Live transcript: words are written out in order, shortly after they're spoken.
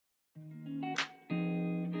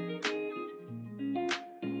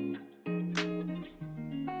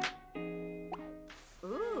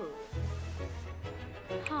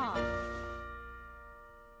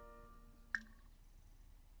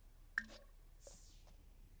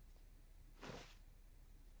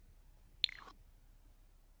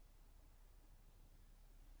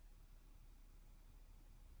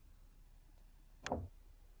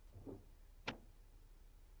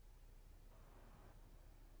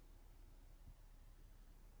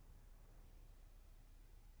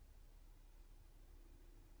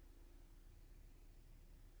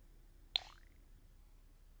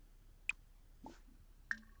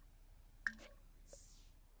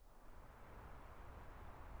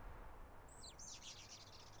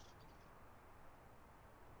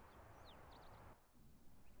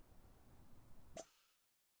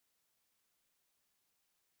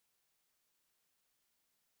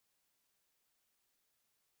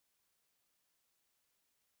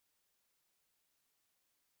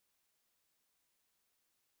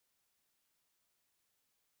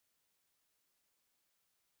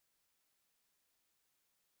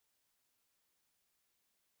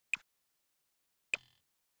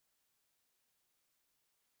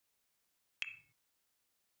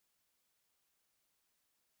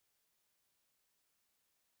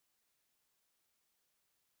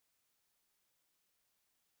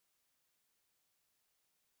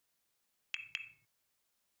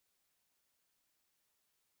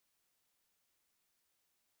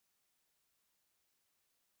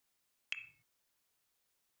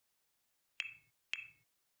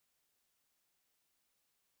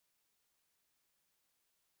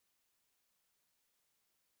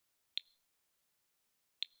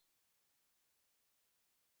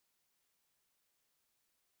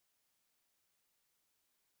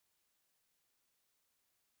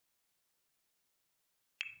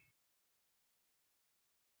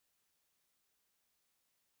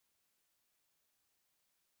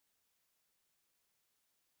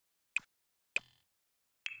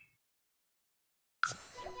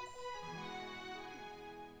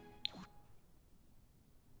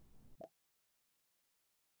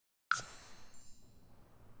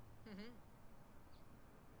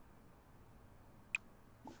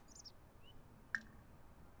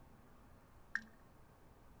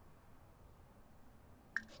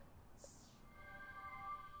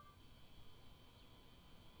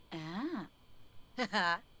Ah.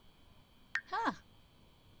 Huh.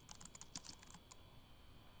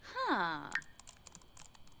 Huh.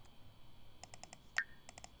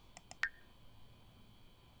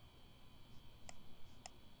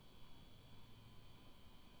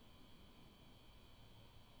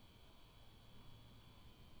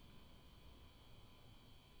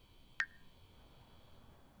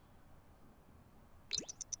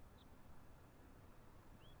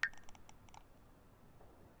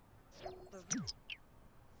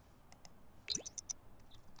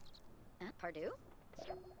 Pardon?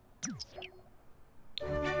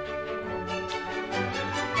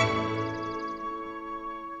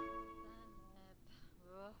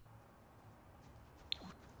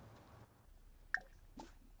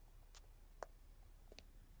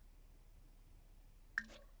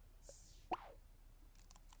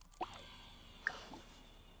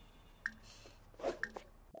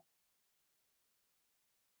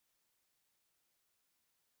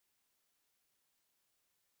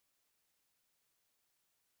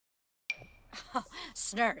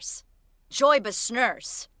 Snurse. Joyba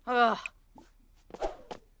snurse. Ugh.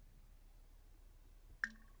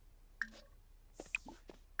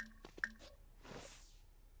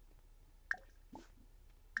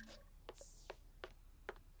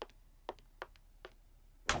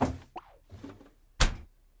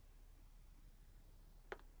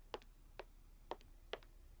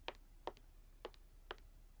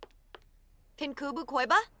 Pinkubu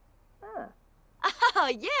Koiba? Ah,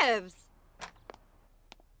 yibs.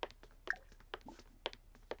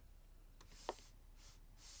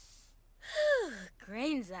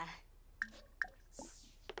 Grainza.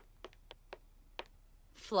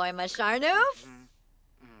 Floima Sharnoof?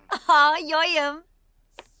 Ah, yoyim.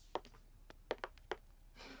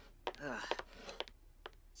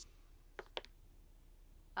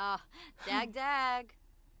 Ah, dag dag.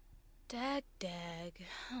 Dag dag.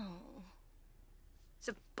 Oh.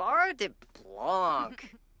 C'est bar de blanc.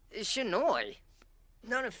 Chinoy.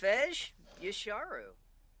 Nonafej, Yasharu.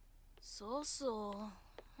 So. So.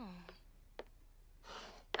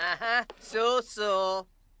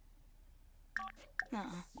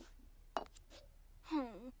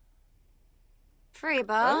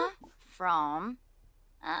 Freba from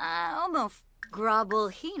almost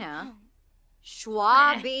Grabelhina,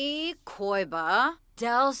 Schwabi Koiba,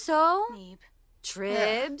 Delso,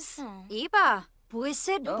 Tribs, Iba,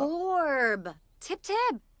 Buisit Borb, Tip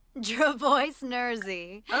Dravois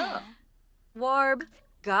Nersey, Warb,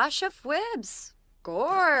 Gasha Fwibs,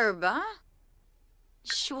 Gorb,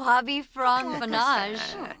 Schwabi Fron Fanage.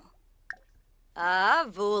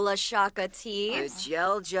 Vula Shaka Teeves.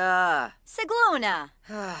 Jelja. Sigluna.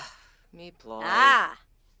 Me ploy.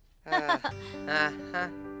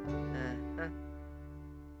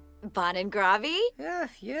 Bonin Gravi? Yeah,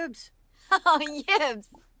 yibs. Oh, yibs.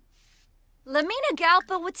 Lamina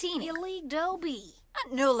Galpa Watini. Ilig Doby.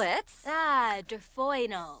 Nulitz.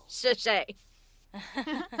 Derfoino. Shishay.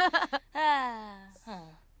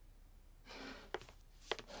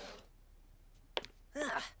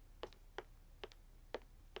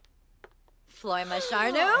 Floima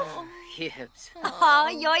Sharnu? Yibs.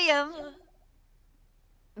 Yoyim.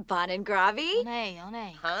 Bonin Gravi?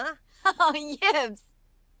 One. Huh? Oh, yibs.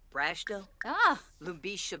 Brashdo.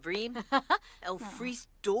 Lumbi Shavrim. El Fries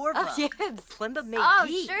Dorva. Oh, yibs. Plimba Megi.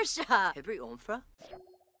 Oh, Shersha. Hebri Omfra.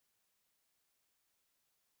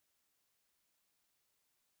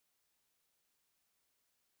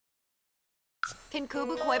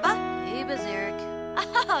 Pinkubu Koiba? Ibas Eric.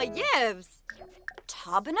 Oh, yibs.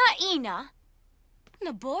 Tabana Ina.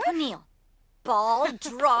 Nabor? Panil. Ball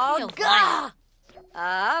Draga.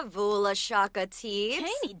 Vula Shaka Teeves.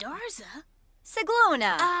 Caney Darza.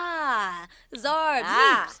 Sigluna. Zarb.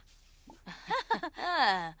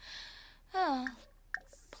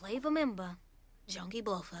 Plavamimba. Junkie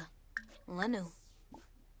Blofa. Lanu.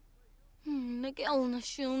 Miguel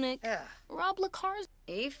Nashunik. Rob Lacars.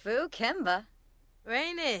 Ifu Kimba.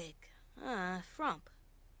 Rainig. Frump.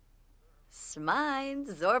 Smine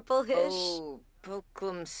Zorpelhish. Oh,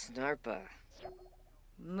 Poklum Snarpa.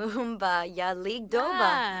 Mumba Yalig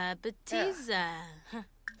Doba. Batiza.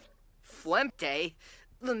 Fuemte.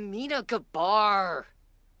 Lamina Gabar.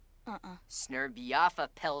 Snurbiafa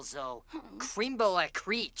Pelzo. Creambo a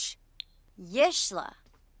Creech. Yishla.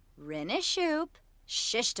 Rinishoop.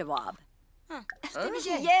 Shishtawab.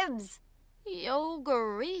 Yibs.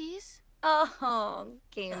 Yogaris. Oh,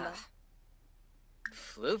 Kimba.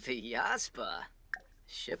 Floopy Yaspa.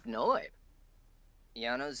 Ship Noib.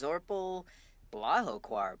 Yano Zorpal. Blaho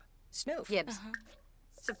Quarb. Snoof. Yibs.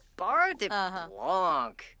 Bar de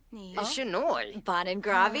Blanc. Nee. Chinoy. Bon and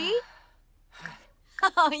Gravy?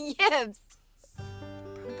 Oh, Yibs.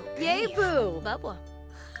 Yay, boo. Bubba.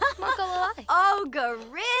 Makalai. Oh,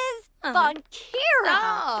 Gariz. Von Kira.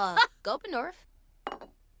 Ah, Gopendorf.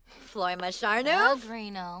 Floima Sharnu.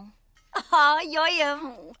 Adreno. Oh,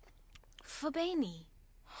 Yoyim. Fabani.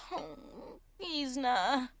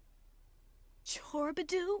 Isna.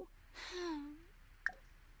 Chorbadu.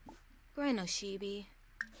 Grano Shibi.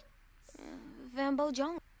 Vambo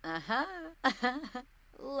Jong.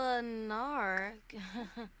 Lanark.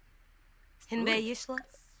 Hinbe Yishla.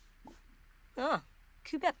 Oh,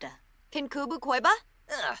 Kubepta. Kinkubu Koiba?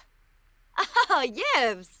 Ugh. Oh,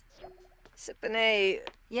 Yibs. Sipane.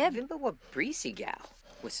 Yib. Vimba wa brisi gal.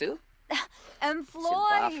 Wasu? And Floyd.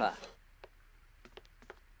 Sibafa.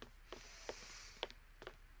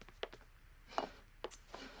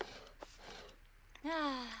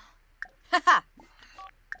 Haha.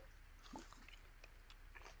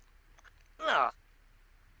 Ugh.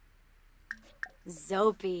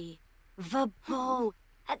 Zopi. Vabo.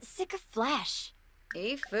 At Sick of Flesh.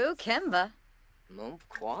 Ifu Kimba. Mump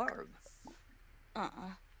Quarb. Arb.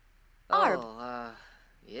 Oh,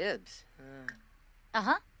 Yibs.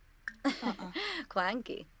 Uh-huh.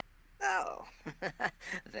 Quanky. Oh.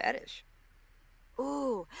 Vadish.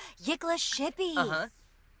 Ooh, Yikla Shippy.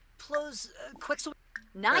 Plos Quexel.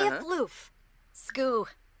 Naya Floof. Skoo.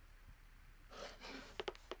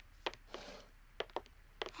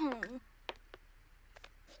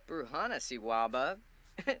 Bruhana Siwaba.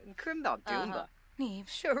 Krimbal Dumba. Neeb.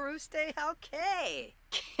 Sharuste Halke.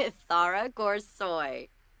 Kithara Gorsoy.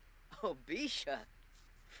 Obisha.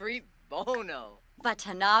 Free Bono.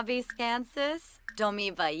 Batanavi Scansis.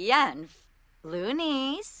 Domiva Yenf.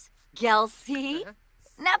 Loonies. Gelsi.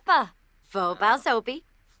 Nepa. Vobao Soapy.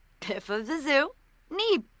 Piff of the Zoo.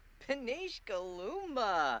 Neeb. Panish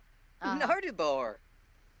Galumba. Nardibor.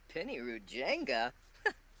 Penny Rujenga.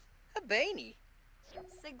 Habani.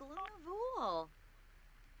 Siglunavul.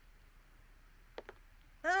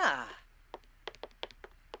 Ah.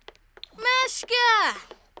 Meshka.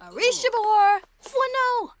 Arishabor.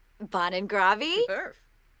 Flano. Bon and Gravy. Perf.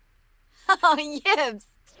 Oh, Yibs.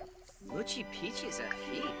 Muchi Peaches at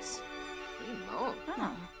Fees. Free Mo.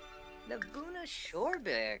 Nabuna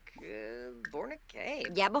Shorbek. Born a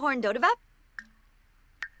Cave. Yabahorn Dodavap.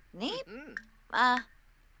 Neep.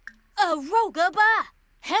 Arogaba.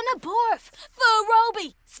 Henna Borf.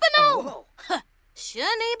 Varobi. Spano. Oh.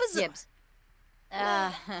 Shani Bazoo. Yibs.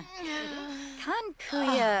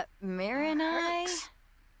 Kankuya Marinai.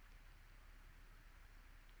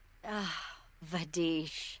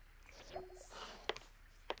 Vadish.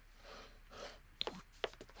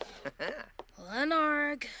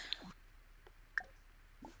 Lenarg.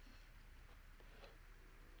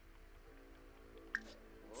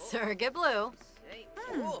 Surrogate Blue. Hey.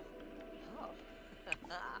 Oh.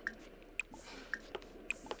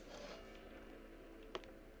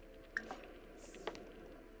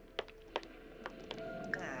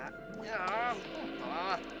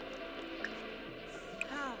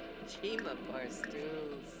 Chima bar stew.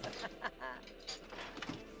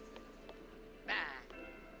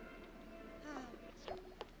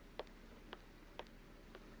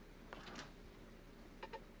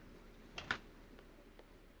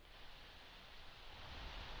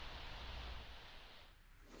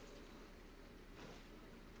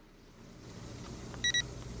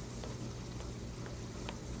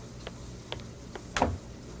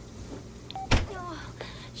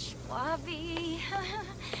 Schwabi.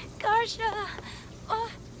 Garsha.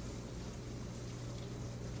 Oh.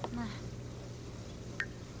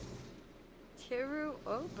 Tiru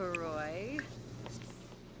Oberoi.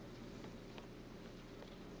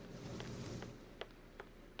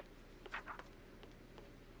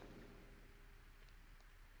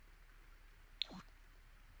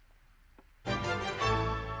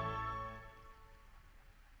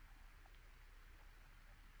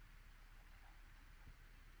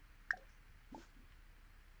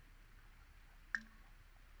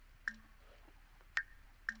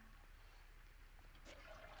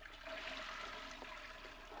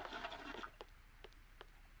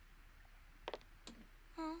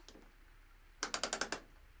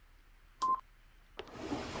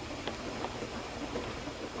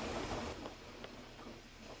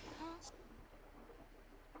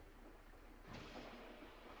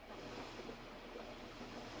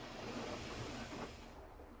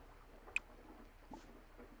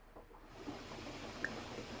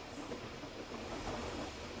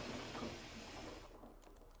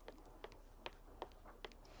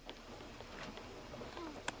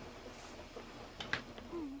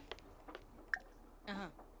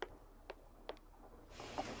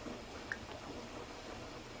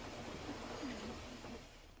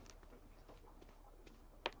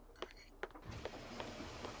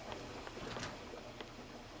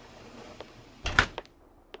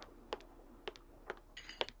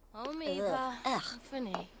 me ba.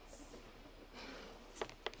 Funny.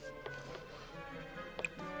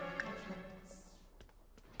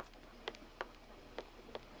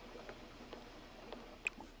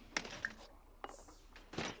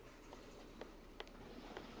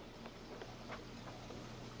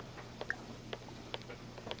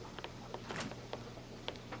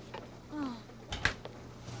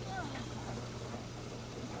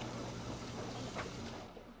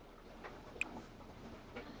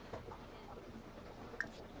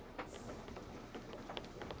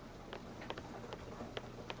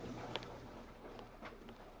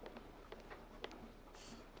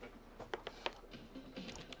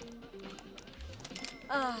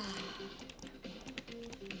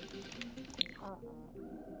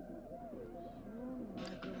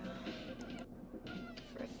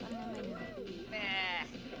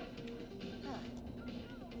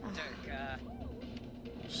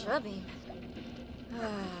 Shabby.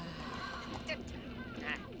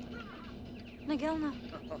 Nagelna.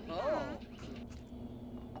 Oh.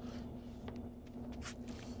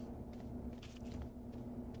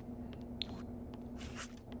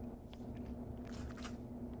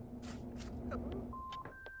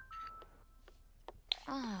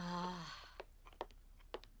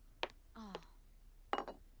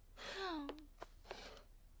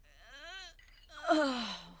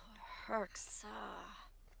 Hurts.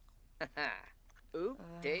 Oop,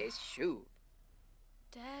 de shoot.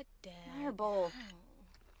 Dag. Airball.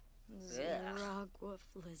 Ziragwa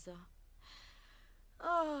flizza.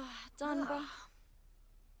 Dunba.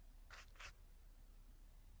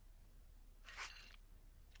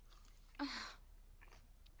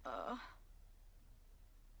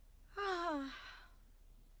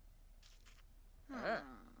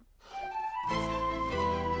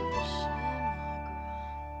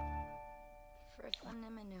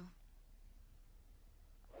 Frifanemenu.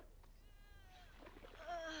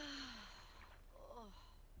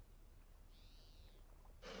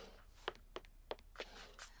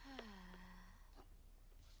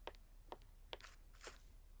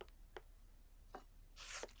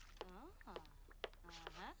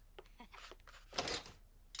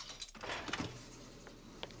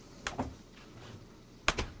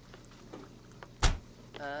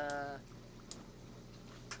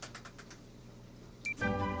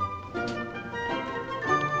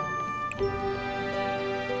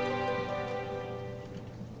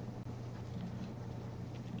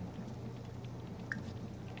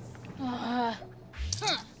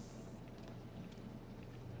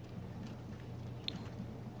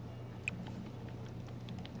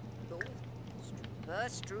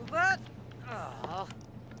 Struba? Oh.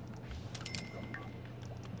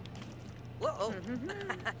 Whoa.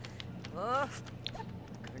 Oh.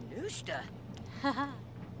 Karnushta. Aha.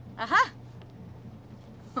 Aha.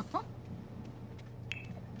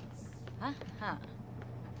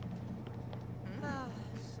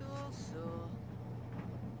 So.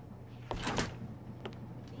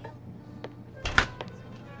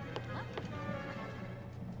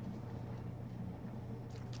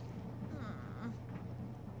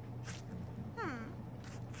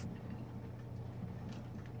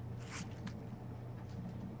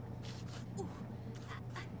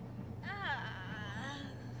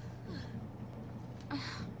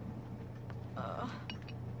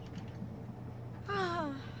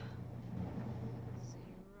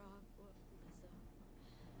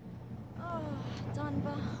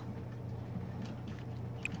 Dunba.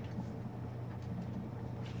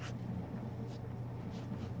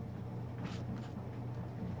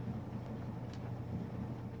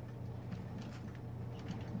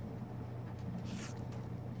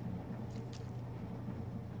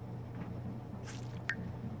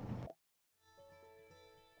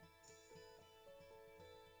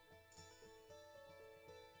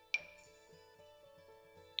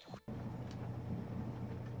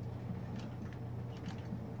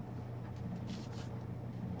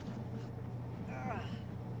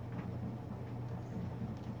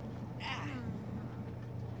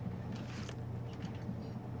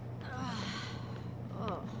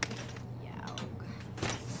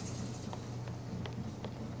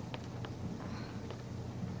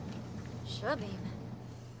 Shabim.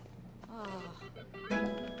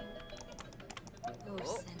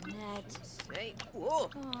 Usenet. Say, whoa.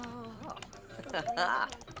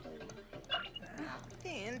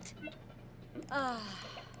 Hint.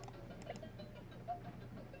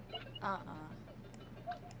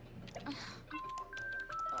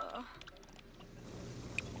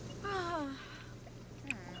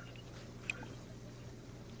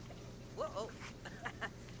 Whoa.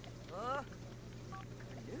 Oh.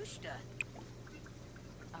 Karnushta.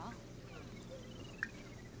 Oh.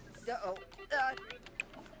 Uh-oh.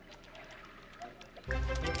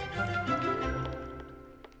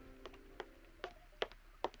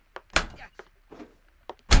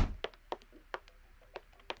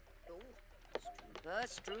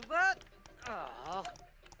 Struba. Oh.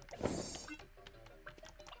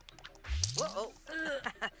 Whoa.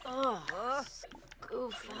 Oh,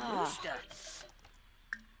 goof. Nooshta.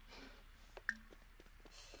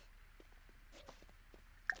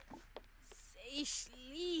 Say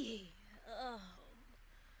schlie. Oh.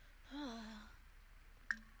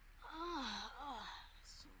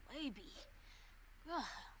 Swaby.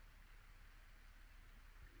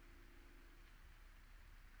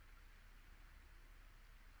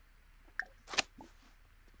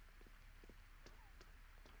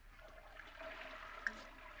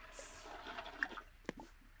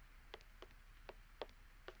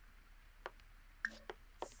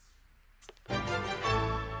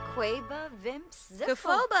 Quaba, Vimps, Ziffle.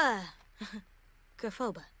 Kerfoba.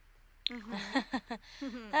 Kerfoba.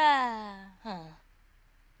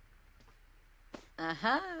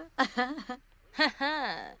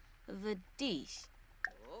 Vadish.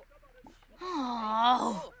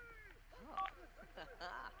 Oh.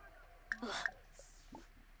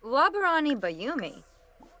 Wabarani Bayumi.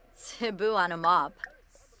 Tibu on a mop.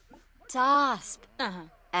 Dasp.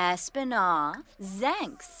 Espina.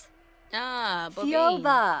 Zanks. Bobby.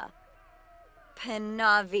 Thioba.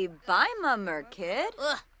 Penavi Baima Merkid.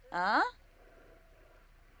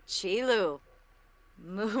 Chilu.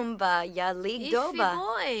 Mumba Ify Yaligdoba.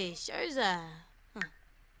 boy. Sherza.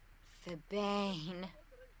 Fibane.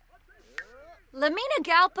 Lamina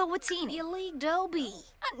Galpa Watini. Yalig Doby.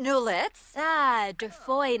 Nulets.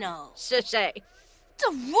 Derfoino. Shishay.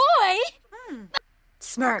 Deroy?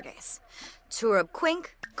 Smurgus. Turub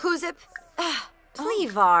Quink. Kuzip.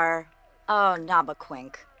 Plevar. Oh,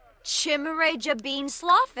 Nabaquink. Chimere Jabeen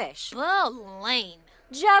Slawfish. Lane.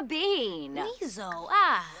 Jabeen. Mizo.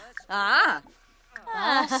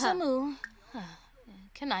 Samu.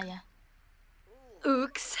 Kanaya.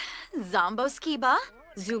 Ooks. Zombo Skiba.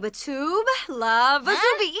 Zubatube. Lava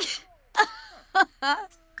Zubi.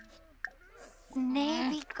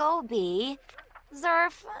 Snaby Gobi.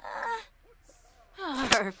 Zerf.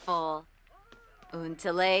 Purple.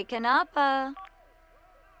 Untale Kanapa.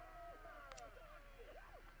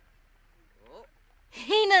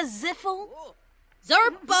 Hina Ziffle.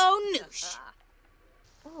 Zerbo Noosh.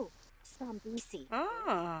 Oh, Sambisi.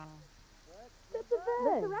 Ah.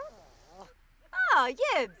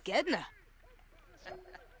 Yib. Gedna.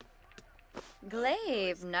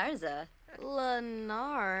 Glaive Narza.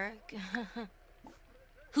 Lanark.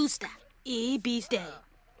 Husta. Beastay.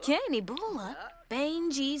 Kenny Bula.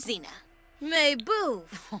 Banji Zina. May Boo.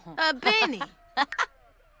 Benny.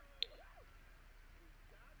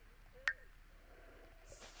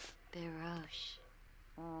 Beroche.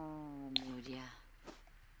 Oh, Mudia.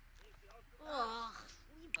 Ugh.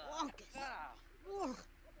 Wonkus. Ugh.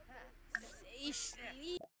 Say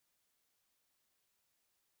sleep.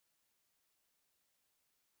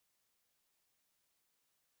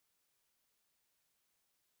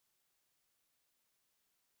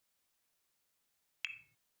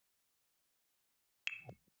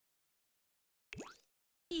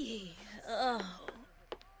 Oh.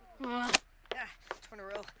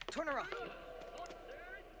 Tornero.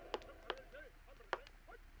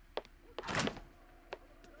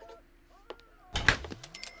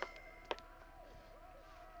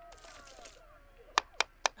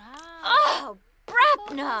 Oh,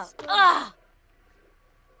 Brapna. Ah.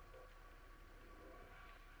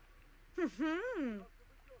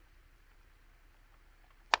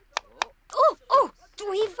 Oh,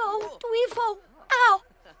 Dweefo. Ow.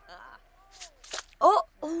 Oh,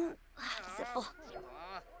 Ziffle.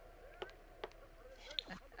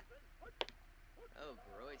 Oh,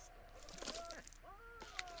 gross.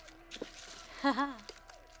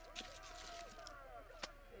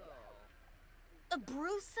 A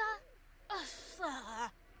Brusa?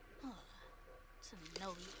 To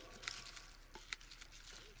know you.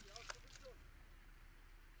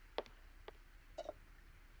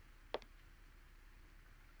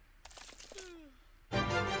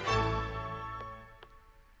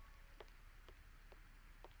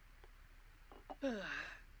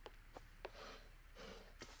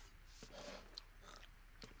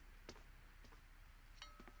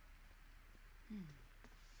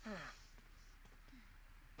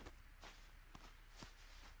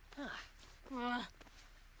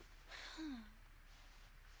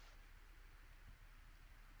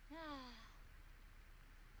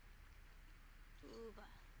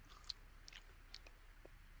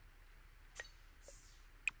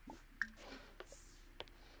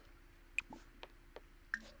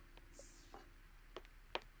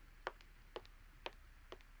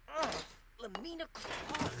 mean a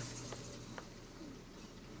claw.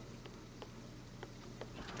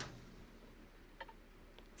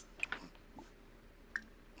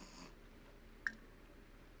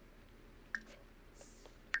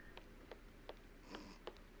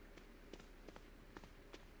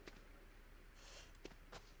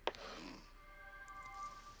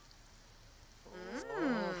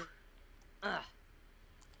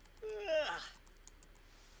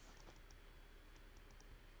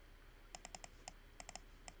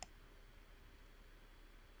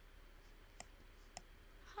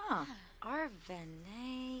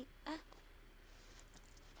 Arvene.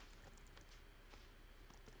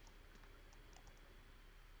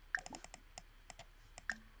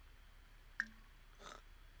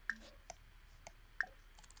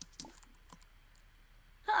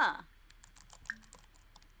 Huh.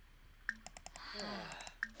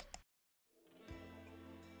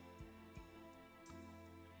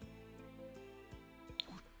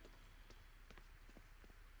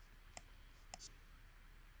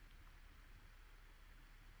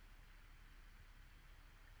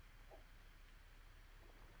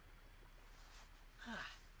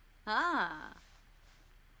 Ah.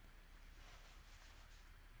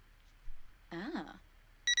 Ah.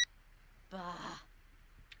 Bah.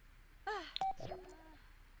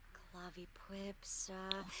 Claviquips,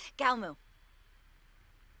 Galmu.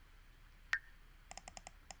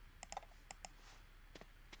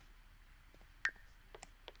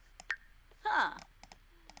 Huh.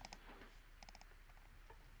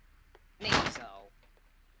 Maybe so.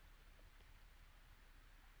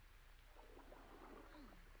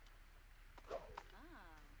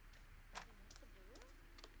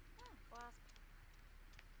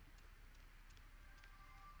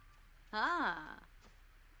 Ah.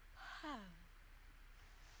 Ah.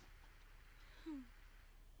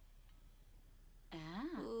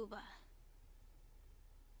 Ooba.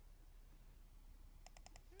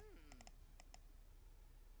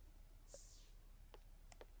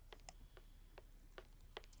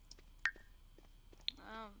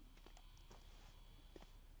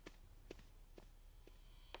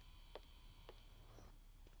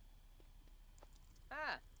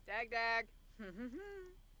 Ah, dag dag.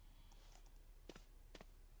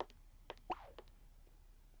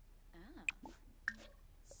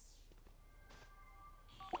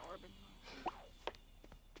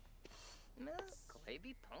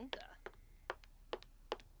 Clavy punka.